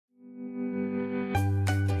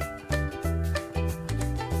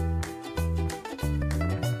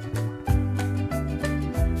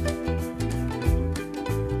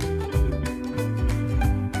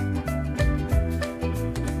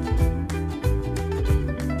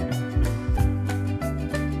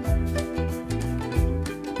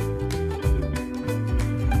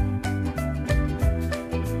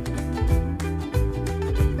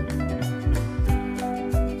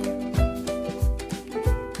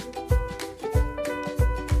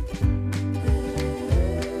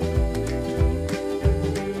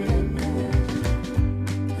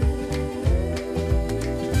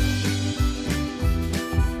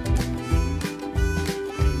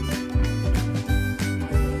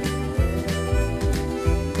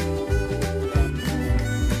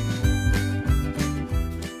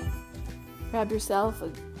grab yourself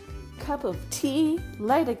a cup of tea,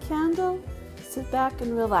 light a candle, sit back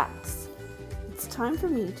and relax. It's time for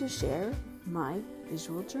me to share my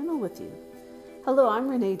visual journal with you. Hello, I'm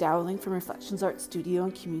Renee Dowling from Reflections Art Studio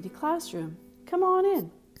and Community Classroom. Come on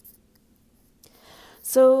in.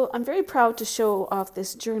 So I'm very proud to show off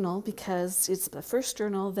this journal because it's the first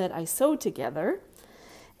journal that I sewed together,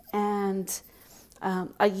 and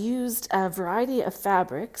I used a variety of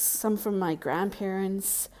fabrics, some from my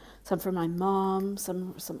grandparents, some from my mom,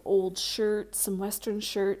 some old shirts, some Western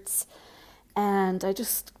shirts, and I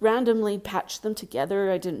just randomly patched them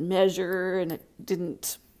together. I didn't measure and it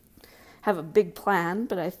didn't have a big plan,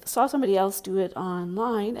 but I saw somebody else do it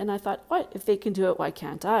online and I thought, what, if they can do it, why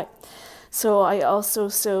can't I? So I also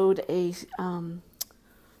sewed a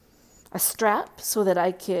strap so that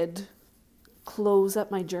I could close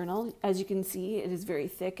up my journal. As you can see, it is very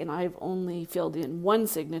thick and I've only filled in one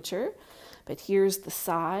signature, but here's the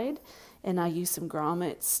side, and I used some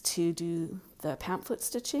grommets to do the pamphlet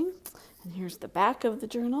stitching. And here's the back of the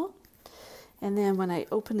journal. And then when I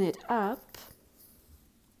open it up,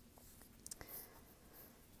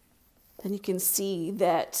 then you can see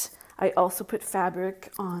that I also put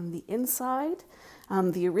fabric on the inside.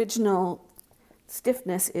 The original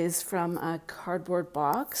stiffness is from a cardboard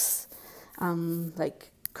box, like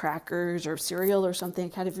crackers or cereal or something. I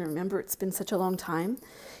can't even remember. It's been such a long time.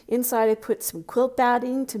 Inside I put some quilt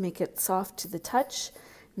batting to make it soft to the touch,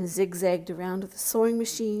 and zigzagged around with a sewing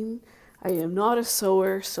machine. I am not a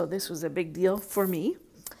sewer, so this was a big deal for me.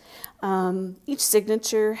 Each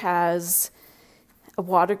signature has a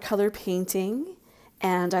watercolor painting,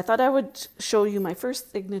 and I thought I would show you my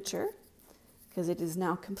first signature because it is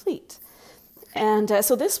now complete. And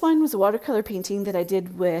so this one was a watercolor painting that I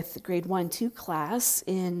did with grade 1-2 class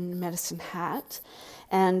in Medicine Hat,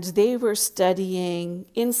 and they were studying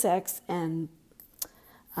insects and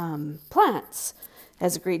plants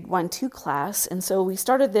as a grade 1-2 class. And so we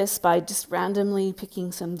started this by just randomly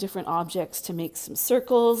picking some different objects to make some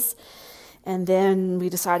circles. And then we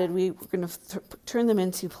decided we were going to turn them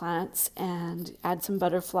into plants and add some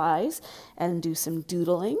butterflies and do some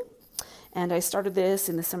doodling. And I started this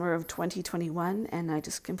in the summer of 2021, and I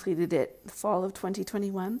just completed it the fall of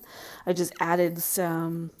 2021. I just added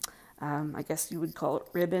some, I guess you would call it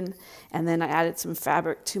ribbon, and then I added some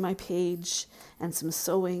fabric to my page and some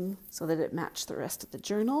sewing so that it matched the rest of the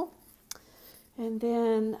journal. And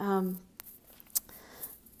then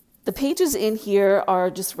the pages in here are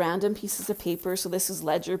just random pieces of paper. So this is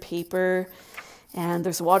ledger paper, and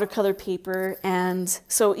there's watercolor paper. And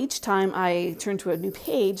so each time I turn to a new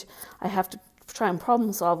page, I have to try and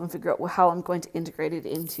problem solve and figure out how I'm going to integrate it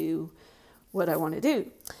into what I want to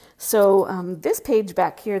do. So this page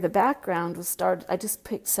back here, the background was started, I just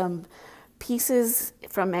picked some pieces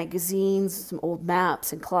from magazines, some old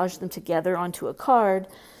maps, and collaged them together onto a card.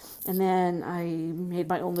 And then I made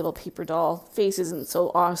my own little paper doll. Face isn't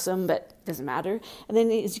so awesome, but doesn't matter. And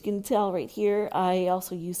then as you can tell right here, I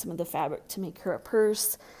also used some of the fabric to make her a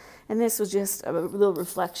purse. And this was just a little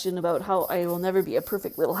reflection about how I will never be a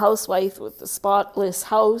perfect little housewife with a spotless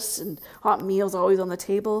house and hot meals always on the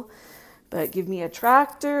table. But give me a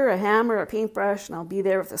tractor, a hammer, a paintbrush, and I'll be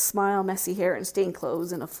there with a smile, messy hair, and stained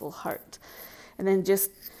clothes, and a full heart. And then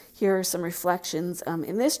just here are some reflections.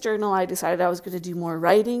 In this journal, I decided I was going to do more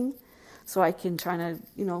writing so I can try to,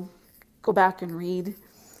 go back and read.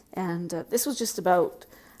 And this was just about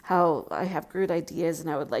how I have great ideas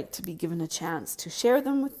and I would like to be given a chance to share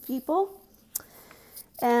them with people.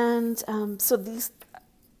 And so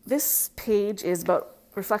this page is about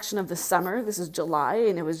reflection of the summer. This is July,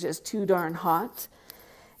 and it was just too darn hot.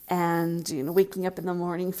 And, waking up in the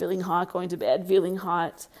morning feeling hot, going to bed feeling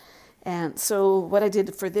hot. And so what I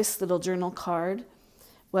did for this little journal card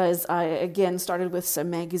was I, again, started with some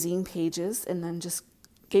magazine pages and then just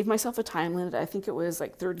gave myself a time limit. I think it was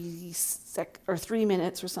like 3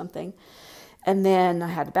 minutes or something. And then I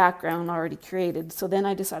had a background already created. So then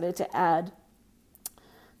I decided to add,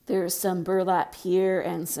 there's some burlap here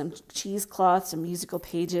and some cheesecloth, some musical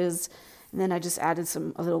pages. And then I just added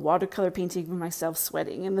a little watercolor painting of myself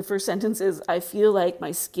sweating. And the first sentence is, I feel like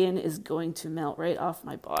my skin is going to melt right off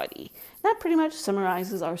my body. That pretty much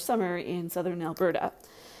summarizes our summer in southern Alberta.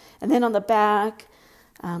 And then on the back,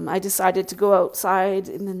 I decided to go outside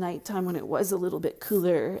in the nighttime when it was a little bit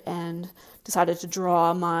cooler and decided to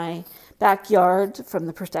draw my backyard from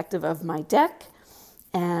the perspective of my deck.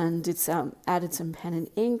 And it's added some pen and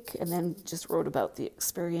ink and then just wrote about the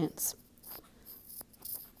experience.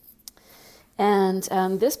 And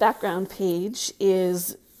this background page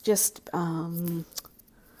is just an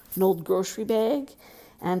old grocery bag,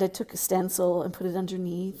 and I took a stencil and put it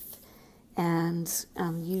underneath and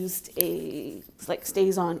used a like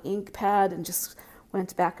stays on ink pad and just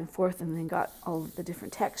went back and forth and then got all of the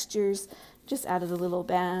different textures. Just added a little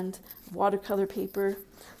band of watercolor paper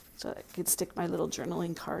so I could stick my little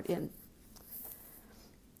journaling card in.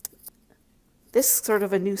 This is sort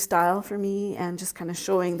of a new style for me, and just kind of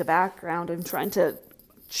showing the background. I'm trying to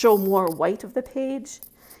show more white of the page,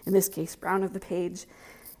 in this case brown of the page,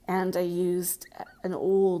 and I used an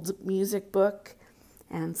old music book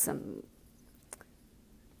and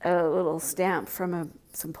a little stamp from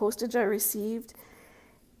some postage I received,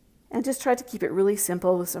 and just tried to keep it really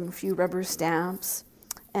simple with a few rubber stamps.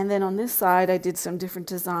 And then on this side I did some different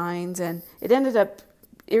designs, and it ended up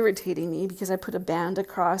irritating me because I put a band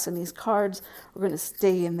across and these cards were going to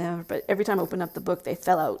stay in there, but every time I opened up the book they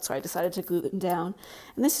fell out, so I decided to glue them down.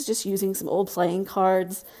 And this is just using some old playing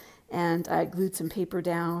cards, and I glued some paper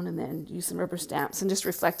down and then used some rubber stamps and just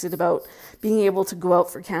reflected about being able to go out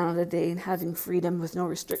for Canada Day and having freedom with no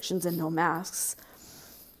restrictions and no masks.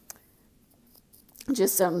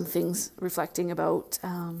 Just some things reflecting about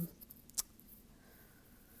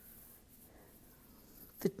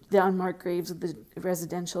the unmarked graves of the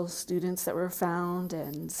residential students that were found,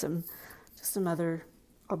 and just some other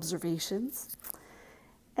observations.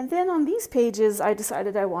 And then on these pages, I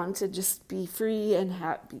decided I wanted to just be free and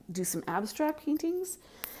do some abstract paintings.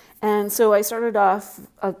 And so I started off,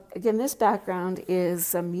 again, this background is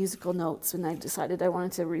some musical notes, and I decided I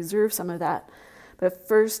wanted to reserve some of that. But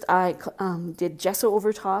first I did gesso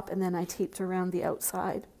over top, and then I taped around the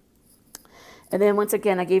outside. And then once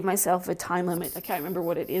again, I gave myself a time limit. I can't remember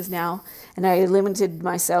what it is now. And I limited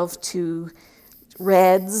myself to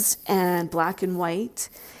reds and black and white,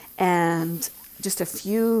 and just a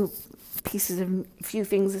few different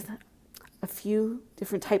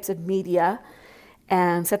types of media,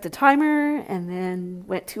 and set the timer and then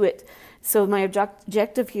went to it. So my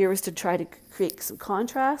objective here was to try to create some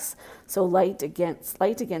contrast. So light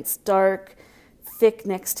against dark, thick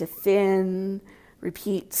next to thin,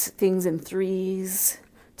 repeat things in threes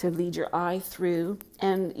to lead your eye through.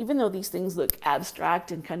 And even though these things look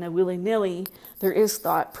abstract and kind of willy-nilly, there is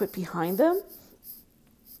thought put behind them.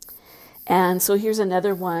 And so here's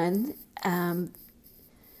another one.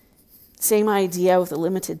 Same idea with a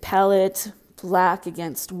limited palette, black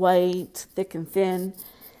against white, thick and thin.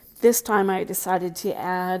 This time I decided to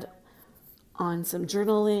add on some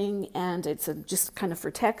journaling, and it's just kind of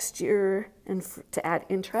for texture and to add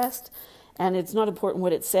interest. And it's not important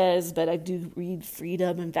what it says, but I do read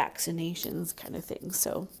freedom and vaccinations kind of things.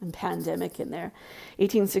 So, and pandemic in there.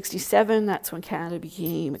 1867, that's when Canada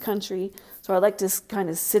became a country. So I like to kind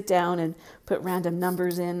of sit down and put random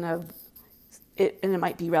numbers in of it, and it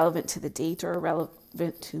might be relevant to the date or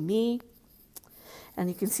relevant to me. And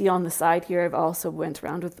you can see on the side here, I've also went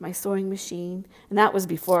around with my sewing machine. And that was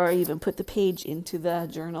before I even put the page into the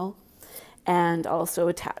journal. And also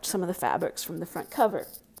attached some of the fabrics from the front cover.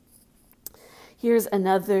 Here's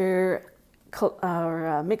another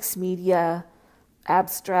mixed media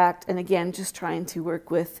abstract, and again, just trying to work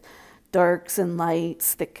with darks and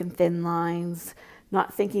lights, thick and thin lines,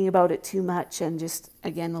 not thinking about it too much, and just,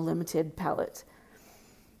 again, a limited palette.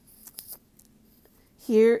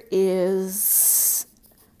 Here is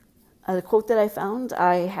a quote that I found: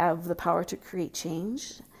 "I have the power to create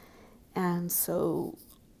change." And so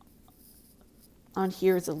on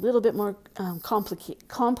here is a little bit more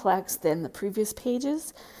complex than the previous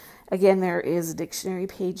pages. Again, there is a dictionary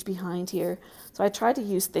page behind here. So I try to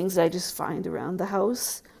use things that I just find around the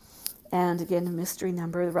house. And again, a mystery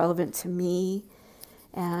number relevant to me.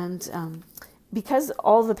 And because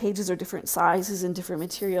all the pages are different sizes and different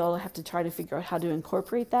material, I have to try to figure out how to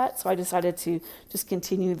incorporate that. So I decided to just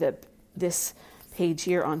continue this page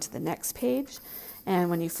here onto the next page.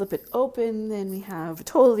 And when you flip it open, then we have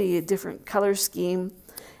totally a different color scheme,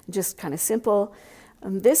 just kind of simple.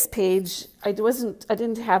 This page, I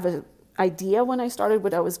didn't have an idea when I started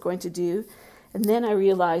what I was going to do. And then I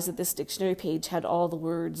realized that this dictionary page had all the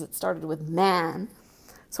words that started with man.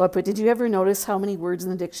 So I put, did you ever notice how many words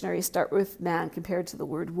in the dictionary start with man compared to the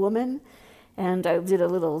word woman? And I did a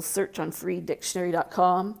little search on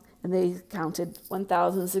freedictionary.com, and they counted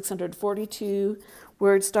 1,642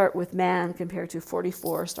 words start with man compared to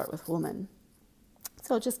 44 start with woman.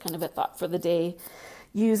 So just kind of a thought for the day,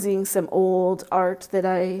 using some old art that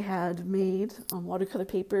I had made on watercolor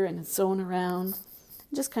paper and sewn around.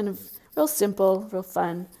 Just kind of real simple, real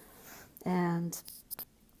fun, and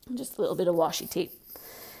just a little bit of washi tape.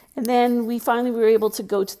 And then we finally were able to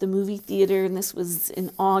go to the movie theater, and this was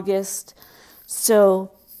in August.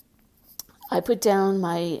 So I put down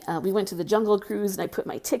we went to the Jungle Cruise, and I put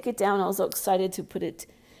my ticket down. I was so excited to put it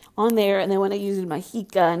on there. And then when I used my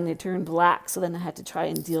heat gun, it turned black. So then I had to try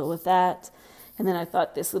and deal with that. And then I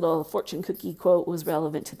thought this little fortune cookie quote was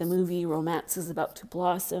relevant to the movie, Romance is About to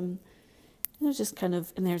Blossom. And it was just kind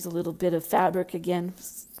of, and there's a little bit of fabric again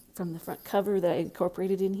from the front cover that I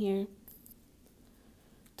incorporated in here.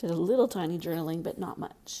 Did a little tiny journaling, but not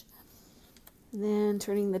much. And then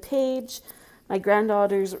turning the page, my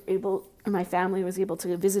granddaughters were able, or my family was able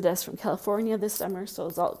to visit us from California this summer, so I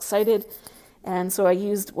was all excited. And so I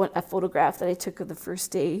used a photograph that I took of the first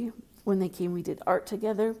day when they came. We did art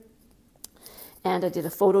together. And I did a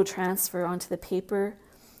photo transfer onto the paper.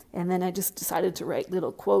 And then I just decided to write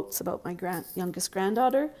little quotes about my youngest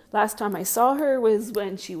granddaughter. Last time I saw her was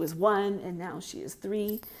when she was 1, and now she is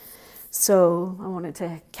 3. So I wanted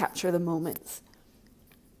to capture the moments.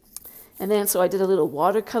 And then so I did a little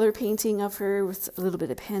watercolor painting of her with a little bit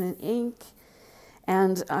of pen and ink.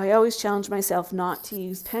 And I always challenge myself not to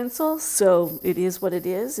use pencils, so it is what it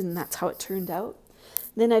is, and that's how it turned out.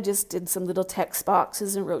 Then I just did some little text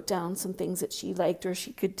boxes and wrote down some things that she liked or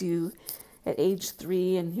she could do at age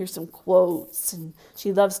 3. And here's some quotes. And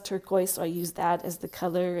she loves turquoise, so I used that as the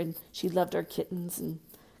color. And she loved our kittens and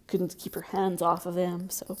couldn't keep her hands off of them.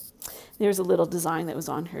 So there's a little design that was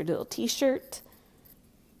on her little t-shirt.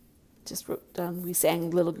 Just wrote down, we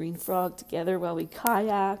sang Little Green Frog together while we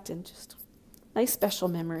kayaked, and just nice special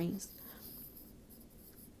memories.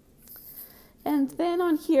 And then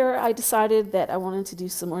on here, I decided that I wanted to do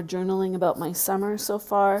some more journaling about my summer so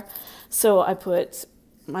far. So I put,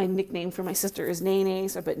 my nickname for my sister is Nene,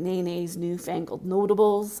 so I put Nene's Newfangled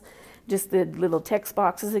Notables. Just the little text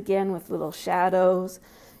boxes again with little shadows.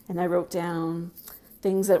 And I wrote down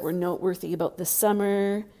things that were noteworthy about the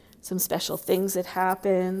summer, some special things that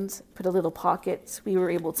happened, put a little pocket. We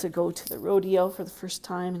were able to go to the rodeo for the first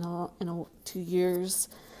time in 2 years.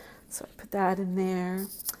 So I put that in there.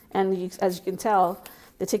 And as you can tell,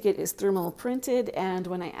 the ticket is thermal printed, and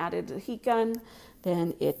when I added the heat gun,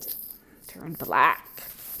 then it turned black.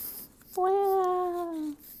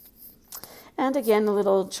 Wow. And again, a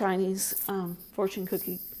little Chinese fortune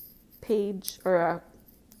cookie page, or a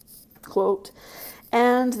quote.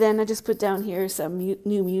 And then I just put down here some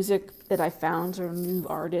new music that I found, or new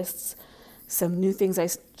artists, some new things I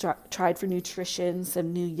tried for nutrition,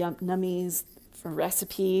 some new nummies for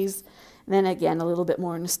recipes. And then again, a little bit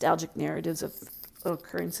more nostalgic narratives of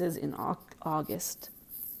occurrences in August.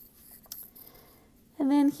 And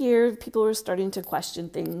then here, people were starting to question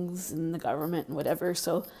things in the government and whatever.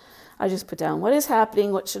 So I just put down, what is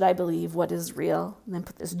happening? What should I believe? What is real? And then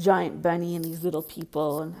put this giant bunny and these little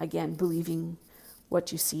people. And again, believing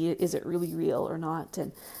what you see. Is it really real or not?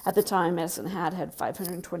 And at the time, Medicine Hat had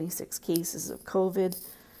 526 cases of COVID.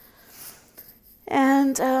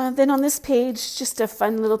 And then on this page, just a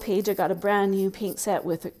fun little page, I got a brand new paint set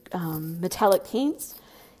with metallic paints.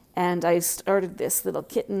 And I started this little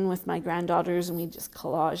kitten with my granddaughters, and we just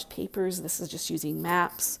collaged papers. This is just using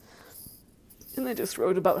maps. And I just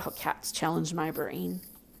wrote about how cats challenged my brain.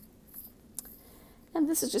 And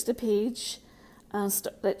this is just a page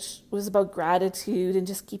that was about gratitude and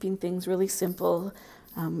just keeping things really simple.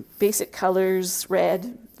 Basic colors,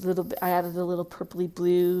 red, I added a little purpley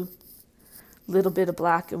blue, little bit of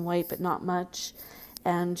black and white, but not much,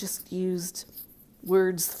 and just used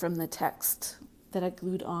words from the text that I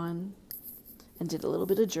glued on and did a little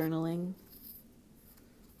bit of journaling.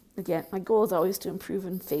 Again, my goal is always to improve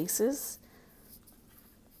in faces.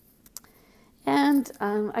 And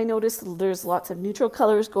I noticed there's lots of neutral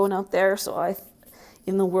colors going out there, so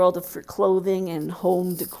in the world of for clothing and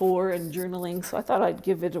home decor and journaling, so I thought I'd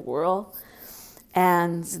give it a whirl.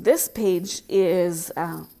 And this page is,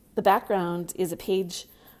 the background is a page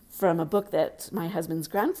from a book that my husband's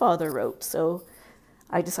grandfather wrote. So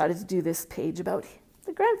I decided to do this page about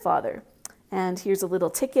the grandfather. And here's a little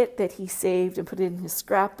ticket that he saved and put in his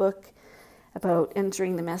scrapbook about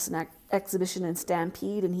entering the Messon exhibition in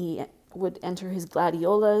Stampede, and he would enter his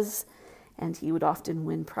gladiolas, and he would often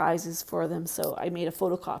win prizes for them. So I made a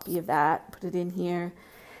photocopy of that, put it in here,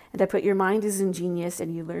 and I put, your mind is ingenious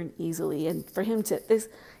and you learn easily. And for him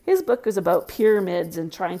his book was about pyramids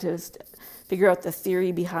and trying to figure out the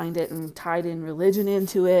theory behind it and tied in religion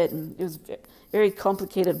into it. And it was a very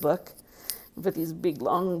complicated book with these big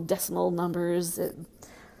long decimal numbers.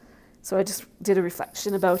 So I just did a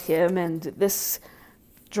reflection about him, and this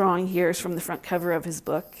drawing here is from the front cover of his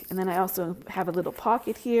book. And then I also have a little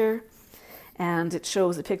pocket here, and it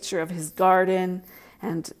shows a picture of his garden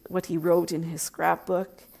and what he wrote in his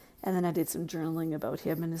scrapbook. And then I did some journaling about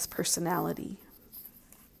him and his personality.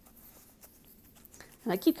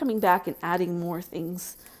 And I keep coming back and adding more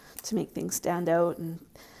things to make things stand out. And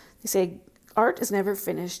they say art is never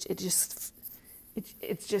finished. It just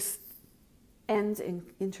it just ends in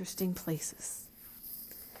interesting places.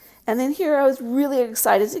 And then here I was really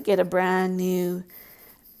excited to get a brand new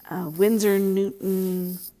Winsor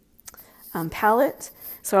Newton palette.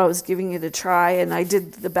 So I was giving it a try, and I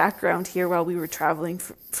did the background here while we were traveling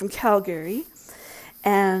from Calgary.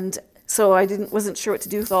 And so I wasn't sure what to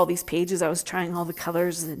do with all these pages. I was trying all the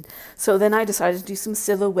colors. And so then I decided to do some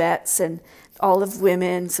silhouettes and all of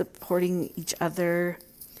women supporting each other.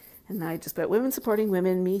 And I just put women supporting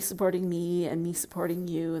women, me supporting me, and me supporting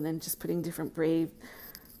you, and then just putting different brave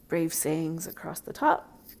sayings across the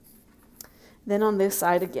top. Then on this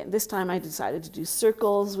side again, this time I decided to do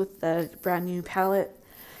circles with the brand new palette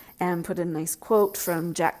and put a nice quote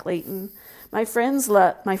from Jack Layton. My friends,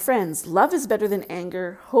 love is better than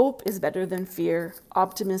anger, hope is better than fear,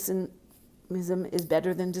 optimism is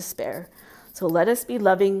better than despair. So let us be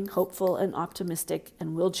loving, hopeful, and optimistic,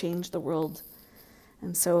 and we'll change the world.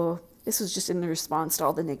 And so this was just in response to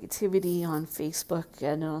all the negativity on Facebook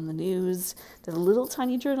and on the news. Did a little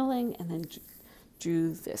tiny journaling and then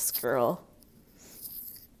drew this girl.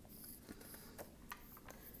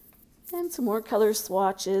 And some more color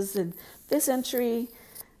swatches. And this entry,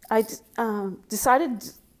 I decided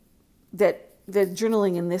that the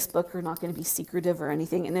journaling in this book are not going to be secretive or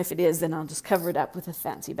anything. And if it is, then I'll just cover it up with a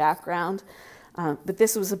fancy background. But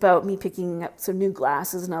this was about me picking up some new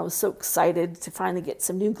glasses, and I was so excited to finally get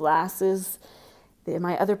some new glasses.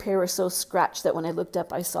 My other pair were so scratched that when I looked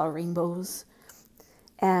up, I saw rainbows.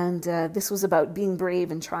 And this was about being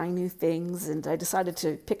brave and trying new things. And I decided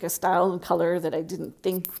to pick a style and color that I didn't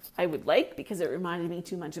think I would like because it reminded me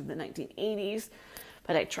too much of the 1980s.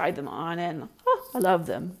 But I tried them on, and I love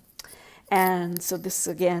them. And so this,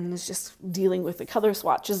 again, is just dealing with the color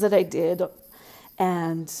swatches that I did.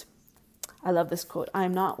 And I love this quote, "I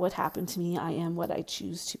am not what happened to me, I am what I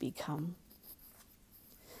choose to become."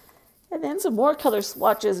 And then some more color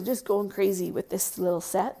swatches, just going crazy with this little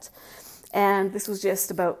set. And this was just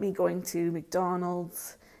about me going to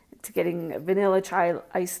McDonald's to getting a vanilla chai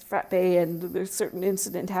iced frappe, and a certain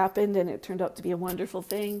incident happened, and it turned out to be a wonderful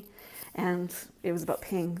thing. And it was about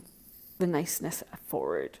paying the niceness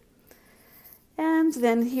forward. And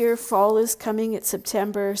then here, fall is coming, it's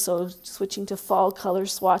September, so switching to fall color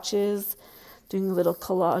swatches, doing a little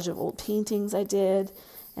collage of old paintings I did,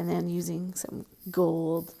 and then using some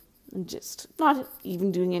gold, and just not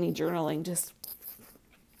even doing any journaling, just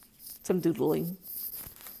some doodling.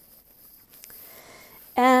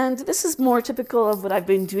 And this is more typical of what I've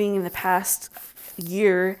been doing in the past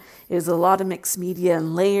year, is a lot of mixed media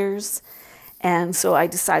and layers. And so I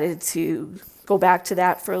decided to go back to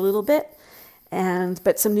that for a little bit.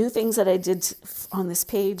 But some new things that I did on this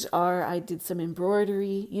page are I did some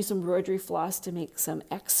embroidery, used embroidery floss to make some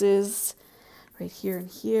X's right here and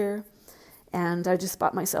here. And I just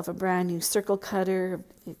bought myself a brand new circle cutter.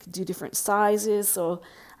 It could do different sizes. So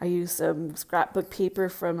I used some scrapbook paper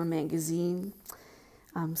from a magazine,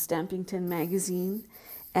 Stampington magazine,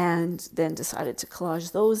 and then decided to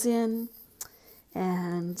collage those in.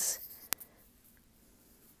 And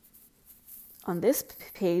on this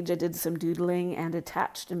page, I did some doodling and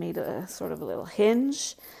attached and made a sort of a little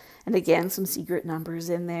hinge. And again, some secret numbers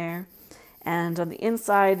in there. And on the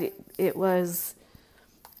inside, it was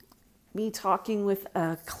me talking with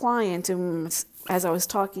a client. And as I was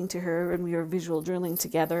talking to her and we were visual journaling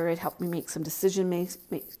together, it helped me make some decisions.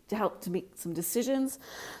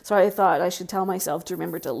 So I thought I should tell myself to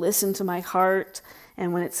remember to listen to my heart.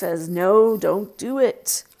 And when it says no, don't do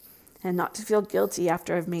it. And not to feel guilty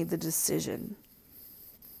after I've made the decision.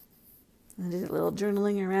 I did a little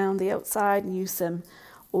journaling around the outside and used some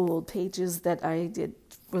old pages that I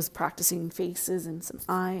was practicing faces and some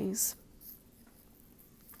eyes.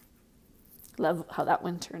 Love how that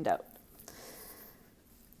one turned out.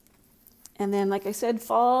 And then, like I said,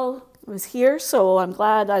 fall was here, so I'm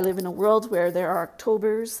glad I live in a world where there are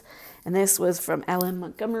Octobers. And this was from Ellen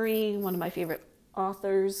Montgomery, one of my favorite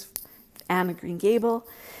authors, Anne of Green Gable.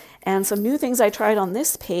 And some new things I tried on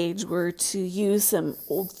this page were to use some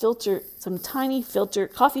tiny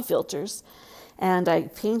coffee filters, and I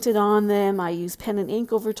painted on them. I used pen and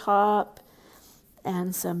ink over top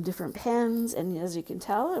and some different pens, and as you can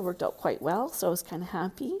tell, it worked out quite well, so I was kind of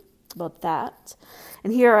happy about that.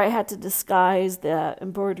 And here I had to disguise the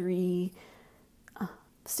embroidery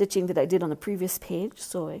stitching that I did on the previous page,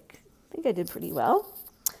 so I think I did pretty well.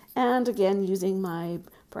 And again, using my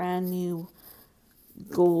brand new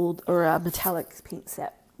gold or a metallic paint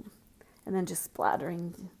set, and then just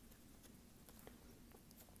splattering.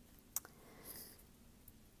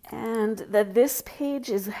 And this page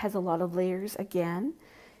has a lot of layers again,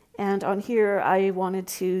 and on here I wanted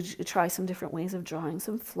to try some different ways of drawing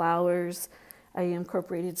some flowers, I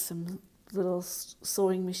incorporated some little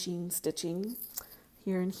sewing machine stitching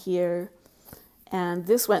here and here. And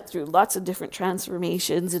this went through lots of different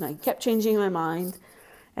transformations, and I kept changing my mind.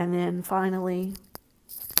 And then finally,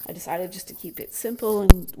 I decided just to keep it simple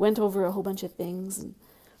and went over a whole bunch of things and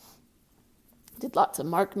did lots of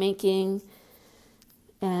mark making.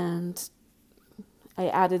 And I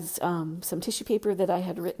added some tissue paper that I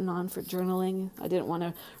had written on for journaling. I didn't want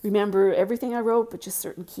to remember everything I wrote, but just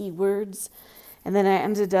certain key words. And then I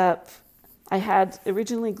ended up, I had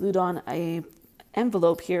originally glued on a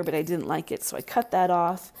envelope here, but I didn't like it, so I cut that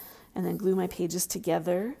off and then glue my pages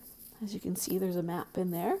together. As you can see, there's a map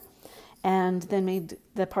in there. And then made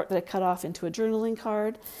the part that I cut off into a journaling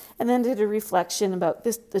card, and then did a reflection about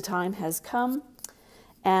this, the time has come.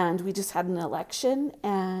 And we just had an election,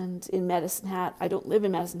 and in Medicine Hat, I don't live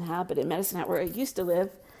in Medicine Hat, but in Medicine Hat, where I used to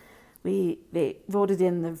live, they voted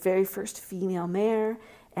in the very first female mayor,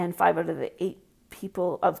 and 5 out of the 8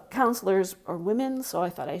 people of councillors are women, so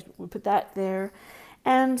I thought I would put that there.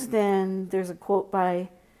 And then there's a quote by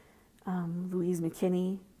Louise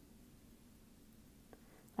McKinney.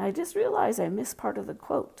 I just realized I missed part of the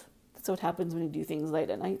quote. That's what happens when you do things late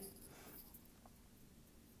at night.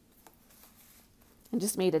 And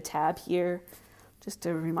just made a tab here just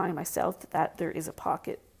to remind myself that there is a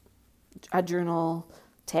pocket, a journal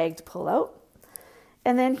tag to pull out.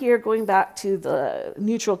 And then here, going back to the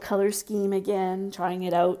neutral color scheme again, trying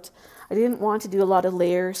it out. I didn't want to do a lot of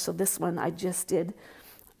layers, so this one I just did.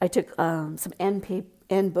 I took some end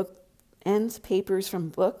papers from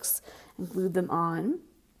books and glued them on.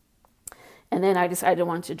 And then I decided I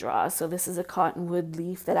wanted to draw. So this is a cottonwood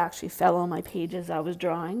leaf that actually fell on my page as I was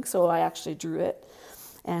drawing. So I actually drew it.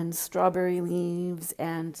 And strawberry leaves,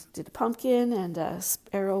 and did a pumpkin and a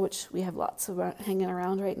sparrow, which we have lots of hanging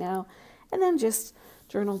around right now. And then just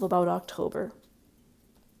journaled about October.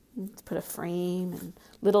 And put a frame, and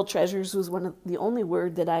little treasures was one of the only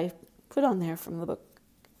word that I put on there from the book.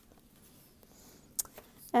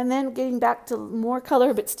 And then getting back to more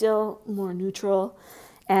color, but still more neutral.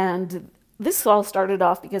 And this all started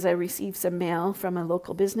off because I received some mail from a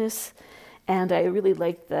local business, and I really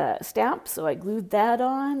liked the stamp, so I glued that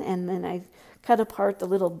on, and then I cut apart the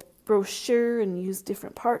little brochure and used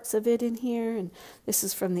different parts of it in here. And this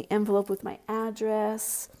is from the envelope with my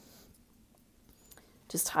address.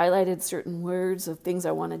 Just highlighted certain words of things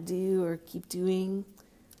I want to do or keep doing.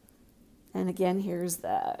 And again, here's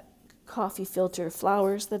the coffee filter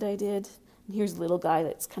flowers that I did. And here's a little guy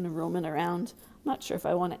that's kind of roaming around. I'm not sure if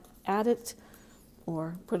I want to add it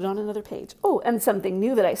or put it on another page. Oh, and something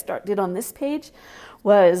new that I did on this page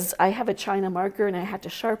was I have a China marker and I had to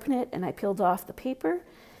sharpen it, and I peeled off the paper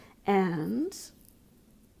and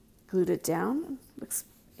glued it down.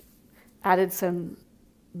 Added some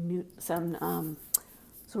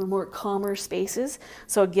more calmer spaces.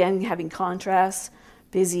 So again, having contrast,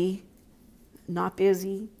 busy, not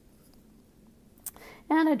busy.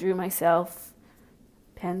 And I drew myself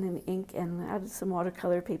pen and ink and added some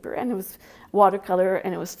watercolor paper, and it was watercolor,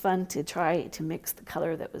 and it was fun to try to mix the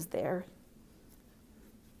color that was there.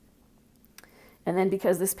 And then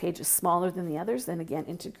because this page is smaller than the others, then again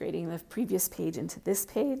integrating the previous page into this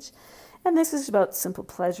page. And this is about simple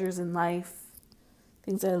pleasures in life,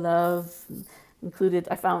 things I love. Included,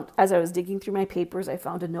 I found, as I was digging through my papers, I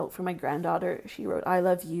found a note from my granddaughter. She wrote, "I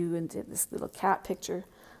love you," and did this little cat picture.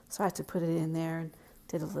 So I had to put it in there and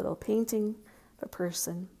did a little painting of a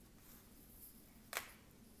person.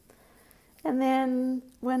 And then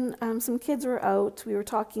when some kids were out, we were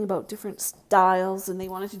talking about different styles, and they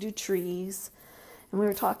wanted to do trees. And we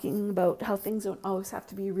were talking about how things don't always have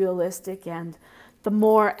to be realistic, and the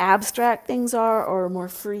more abstract things are, or more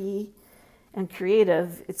free and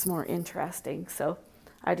creative, it's more interesting. So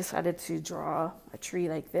I decided to draw a tree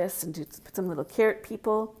like this and to put some little carrot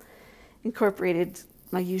people, incorporated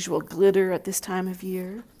my usual glitter at this time of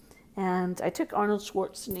year. And I took Arnold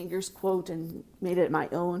Schwarzenegger's quote and made it my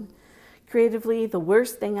own. Creatively, the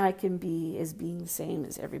worst thing I can be is being the same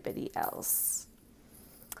as everybody else.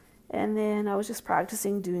 And then I was just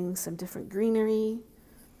practicing doing some different greenery.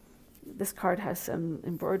 This card has some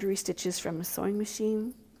embroidery stitches from a sewing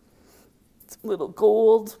machine. Some little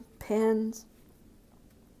gold pens.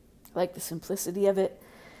 I like the simplicity of it.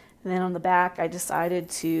 And then on the back, I decided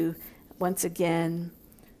to, once again,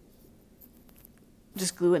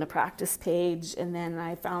 just glue in a practice page. And then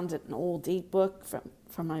I found an old date book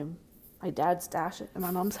from my dad's stash at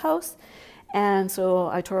my mom's house. And so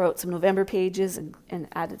I tore out some November pages and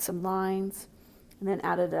added some lines. And then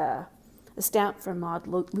added a stamp from Maud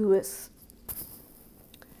Lewis,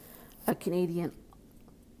 a Canadian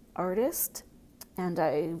artist. And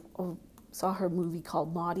I saw her movie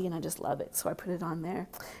called Maudie, and I just love it, so I put it on there.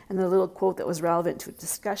 And the little quote that was relevant to a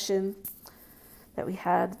discussion that we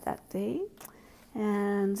had that day.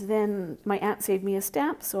 And then my aunt saved me a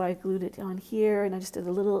stamp, so I glued it on here, and I just did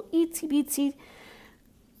a little itsy bitsy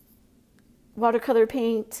watercolor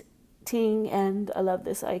painting, and I love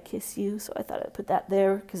this, I Kiss You, so I thought I'd put that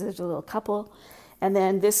there because there's a little couple. And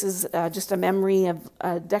then this is just a memory of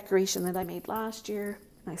a decoration that I made last year,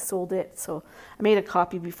 and I sold it, so I made a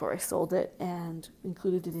copy before I sold it and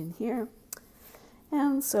included it in here.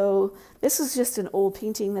 And so this is just an old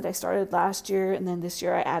painting that I started last year, and then this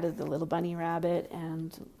year I added the little bunny rabbit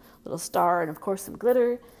and little star and of course some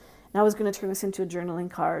glitter. And I was going to turn this into a journaling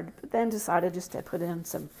card, but then decided just to put in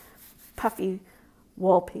some puffy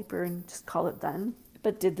wallpaper and just call it done,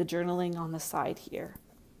 but did the journaling on the side here.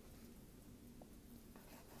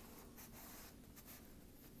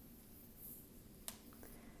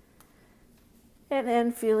 And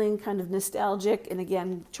then feeling kind of nostalgic, and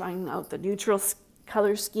again trying out the neutral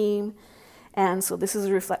color scheme. And so this is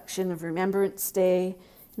a reflection of Remembrance Day,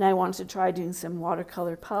 and I wanted to try doing some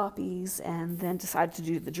watercolor poppies, and then decided to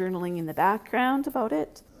do the journaling in the background about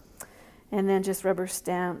it. And then just rubber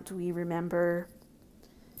stamped We Remember.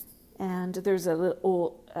 And there's a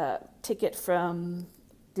little ticket from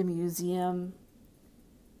the museum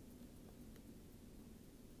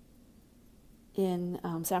in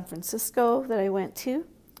San Francisco that I went to,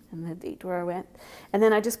 and the date where I went. And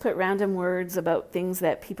then I just put random words about things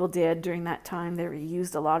that people did during that time. They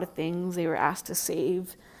reused a lot of things. They were asked to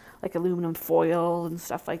save, like aluminum foil and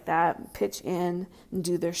stuff like that, pitch in and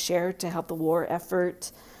do their share to help the war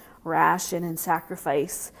effort, ration and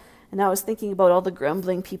sacrifice. And I was thinking about all the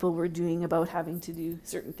grumbling people were doing about having to do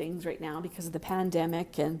certain things right now because of the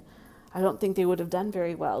pandemic, and I don't think they would have done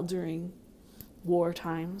very well during war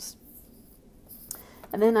times.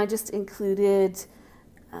 And then I just included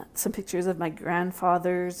some pictures of my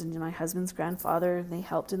grandfathers and my husband's grandfather. They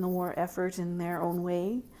helped in the war effort in their own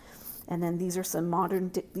way. And then these are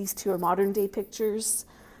some these two are modern day pictures.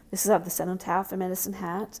 This is of the cenotaph and Medicine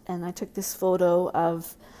Hat. And I took this photo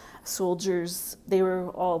of soldiers. They were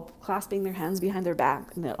all clasping their hands behind their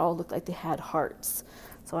back, and it all looked like they had hearts.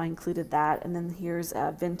 So I included that. And then here's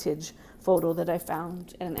a vintage photo that I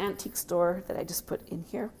found at an antique store that I just put in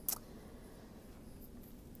here.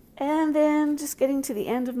 And then just getting to the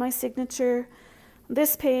end of my signature.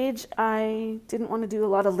 This page, I didn't want to do a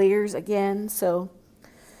lot of layers again, so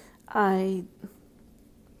I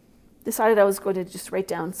decided I was going to just write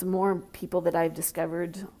down some more people that I've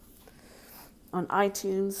discovered on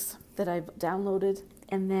iTunes that I've downloaded.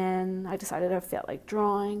 And then I decided I felt like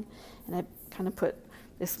drawing, and I kind of put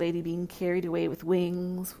this lady being carried away with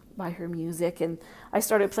wings by her music. And I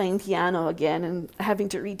started playing piano again and having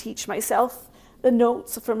to reteach myself the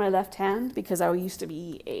notes for my left hand, because I used to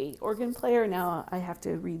be an organ player. Now I have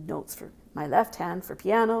to read notes for my left hand for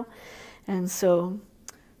piano. And so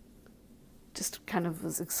just kind of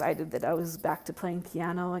was excited that I was back to playing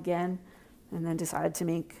piano again, and then decided to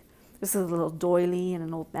make, this is a little doily and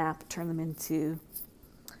an old map, turn them into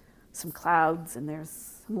some clouds, and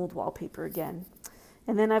there's some old wallpaper again.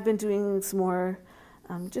 And then I've been doing some more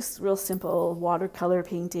just real simple watercolor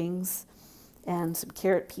paintings and some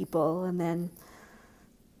carrot people. And then,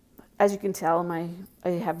 as you can tell, I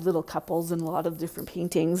have little couples in a lot of different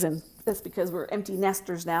paintings, and that's because we're empty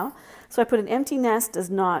nesters now. So I put an empty nest does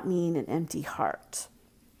not mean an empty heart.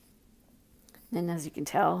 And as you can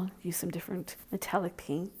tell, use some different metallic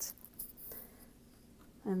paint.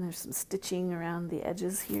 And there's some stitching around the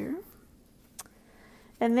edges here.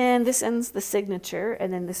 And then this ends the signature,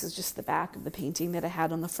 and then this is just the back of the painting that I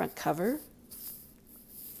had on the front cover.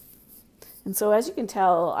 And so as you can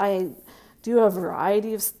tell, I do a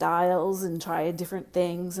variety of styles and try different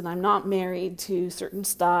things, and I'm not married to certain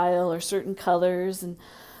style or certain colors, and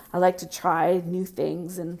I like to try new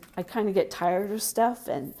things, and I kind of get tired of stuff.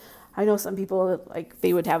 And I know some people, like,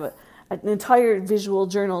 they would have an entire visual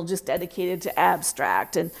journal just dedicated to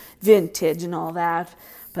abstract and vintage and all that,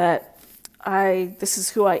 but this is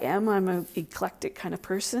who I am. I'm an eclectic kind of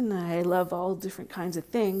person. I love all different kinds of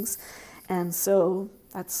things, and so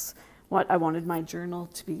that's what I wanted my journal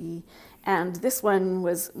to be. And this one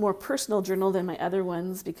was more personal journal than my other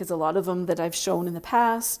ones, because a lot of them that I've shown in the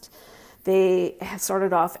past, they have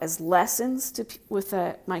started off as lessons with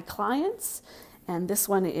my clients, and this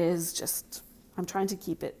one is just, I'm trying to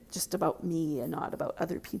keep it just about me and not about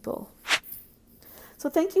other people. So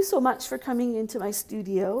thank you so much for coming into my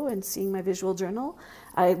studio and seeing my visual journal.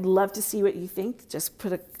 I'd love to see what you think. Just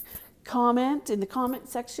put a comment in the comment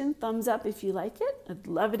section, thumbs up if you like it. I'd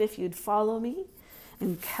love it if you'd follow me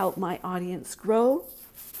and help my audience grow.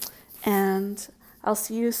 And I'll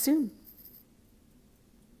see you soon.